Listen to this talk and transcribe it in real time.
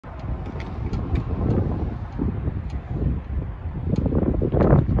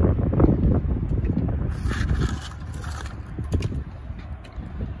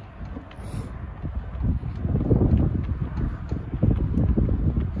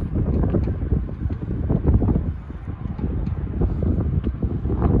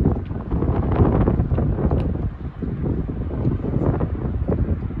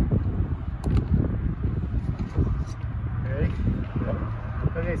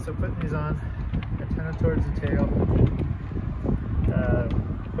so putting these on, antenna towards the tail,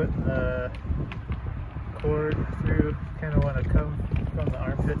 putting the cord through, kind of want to come from the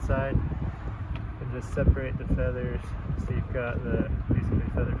armpit side and just separate the feathers. So you've got the basically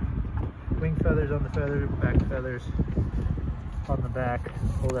wing feathers on the feather, back feathers on the back.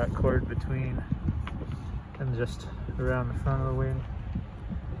 Pull that cord between and just around the front of the wing.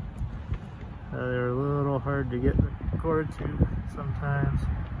 They're a little hard to get the cord to sometimes.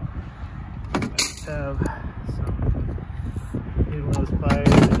 Just have some needle-nose pliers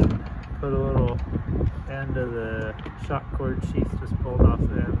and put a little end of the shock cord sheath just pulled off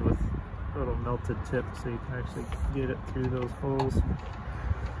the end with a little melted tip so you can actually get it through those holes.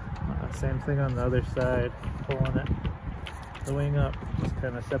 Same thing on the other side, pulling the wing up, just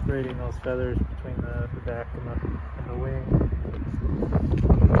kind of separating those feathers between the back and the wing.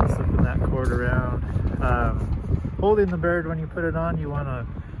 Slipping that cord around. Holding the bird when you put it on, you want to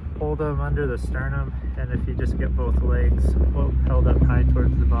hold them under the sternum, and if you just get both legs held up high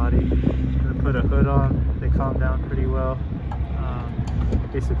towards the body and then put a hood on, they calm down pretty well.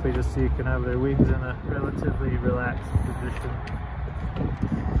 Basically just so you can have their wings in a relatively relaxed position.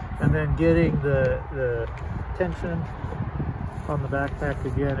 And then getting the tension on the backpack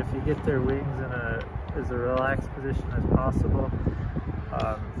again, if you get their wings in as a relaxed position as possible,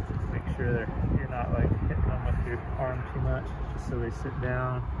 make sure you're not like hitting them with your arm too much, just so they sit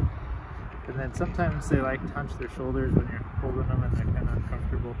down. And then sometimes they like to hunch their shoulders when you're holding them and they're kind of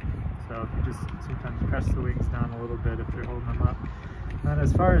uncomfortable. So you just sometimes press the wings down a little bit if you're holding them up. And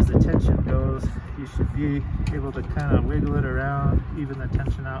as far as the tension goes, you should be able to kind of wiggle it around, even the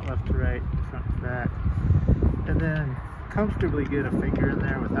tension out left to right, front to back. And then comfortably get a finger in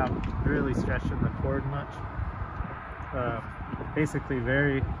there without really stretching the cord much. Basically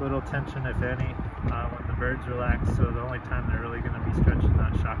very little tension, if any, when the bird's relaxed, so the only time they're really going to be stretching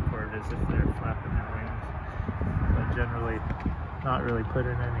that shock cord is if they're flapping their wings. But generally not really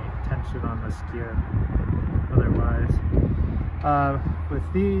putting any tension on the skin otherwise.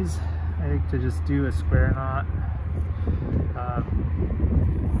 With these, I think to just do a square knot,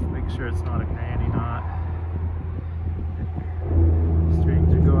 make sure it's not a granny knot.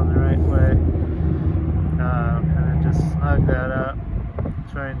 Strings are going the right way, and then just snug that up.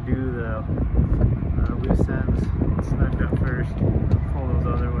 Try and do the loose ends snugged up first, pull those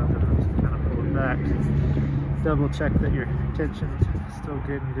other ones and then just kind of pull it back. Double check that your tension's still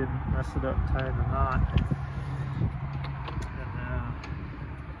good and you didn't mess it up tying the knot.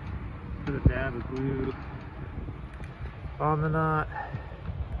 Put a dab of glue on the knot.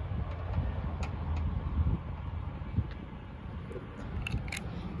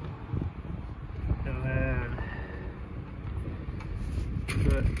 And then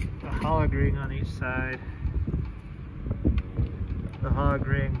put a hog ring on each side. The hog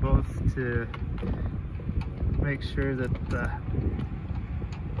ring both to make sure that the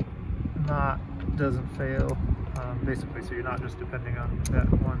knot doesn't fail. Basically, so you're not just depending on that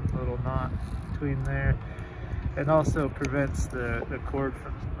one little knot between there, and also prevents the cord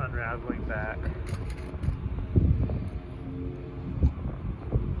from unraveling back.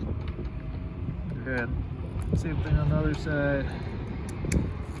 Good. Same thing on the other side.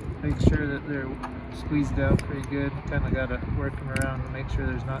 Make sure that they're squeezed down pretty good. Kind of got to work them around to make sure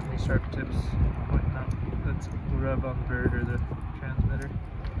there's not any sharp tips pointing up. That's will rub on the bird or the transmitter.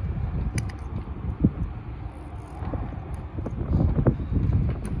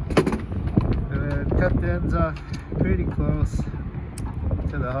 Cut the ends off pretty close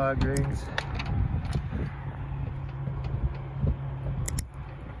to the hog rings.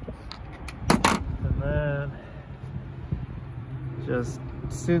 And then just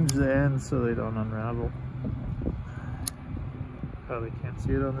singe the ends so they don't unravel. Probably can't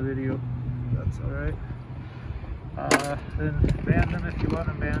see it on the video, that's alright. Then band them if you want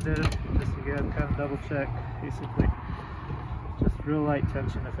to band it. Just again, kind of double check, basically. Just real light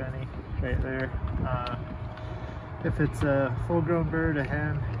tension, if any, right there. If it's a full-grown bird, a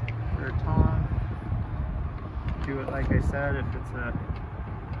hen, or a tom, do it like I said. If it's a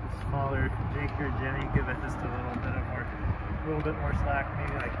smaller Jake or Jenny, give it just a little bit more slack,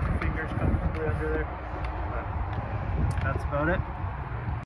 maybe like 2 fingers coming under there. But that's about it.